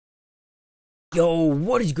Yo,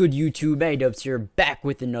 what is good YouTube? A-Dubs here, back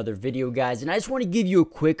with another video, guys, and I just want to give you a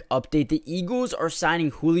quick update. The Eagles are signing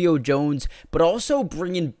Julio Jones, but also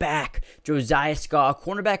bringing back Josiah, a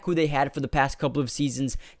cornerback who they had for the past couple of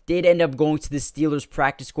seasons, did end up going to the Steelers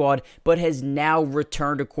practice squad, but has now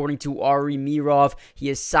returned according to Ari Mirov. He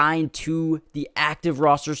is signed to the active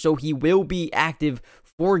roster, so he will be active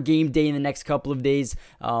for game day in the next couple of days.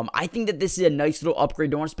 I think that this is a nice little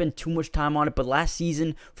upgrade. Don't want to spend too much time on it, but last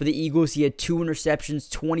season for the Eagles, he had 2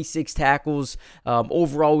 interceptions, 26 tackles.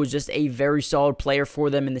 Overall, was just a very solid player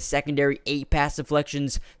for them in the secondary. 8 pass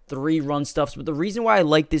deflections, 3 run stuffs. But the reason why I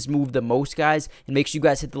like this move the most, guys, and make sure you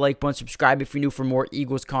guys hit the like button, subscribe if you're new for more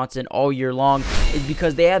Eagles content all year long, is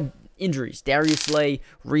because they have injuries. Darius Slay,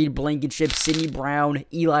 Reed Blankenship, Sidney Brown,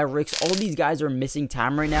 Eli Ricks, all these guys are missing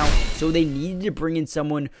time right now, so they needed to bring in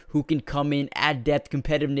someone who can come in, add depth,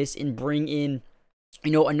 competitiveness, and bring in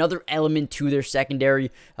another element to their secondary.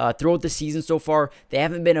 Throughout the season so far, they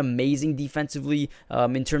haven't been amazing defensively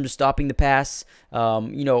in terms of stopping the pass,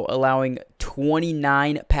 allowing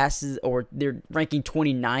 29 passes, or they're ranking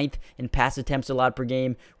 29th in pass attempts allowed per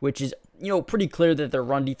game, which is pretty clear that their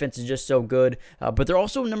run defense is just so good. But they're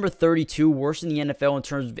also number 32, worse in the NFL in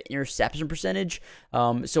terms of interception percentage.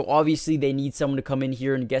 So obviously they need someone to come in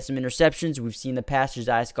here and get some interceptions. We've seen the past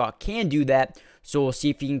Josiah can do that. So we'll see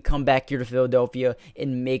if he can come back here to Philadelphia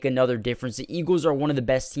and make another difference. The Eagles are one of the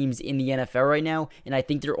best teams in the NFL right now, and I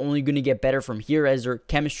think they're only going to get better from here as their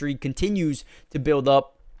chemistry continues to build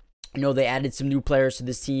up. They added some new players to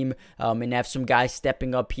this team and have some guys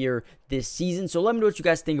stepping up here this season. So let me know what you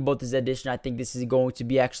guys think about this addition. I think this is going to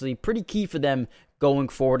be actually pretty key for them going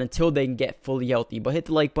forward until they can get fully healthy. But hit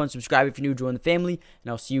the like button, subscribe if you're new, join the family, and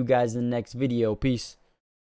I'll see you guys in the next video. Peace.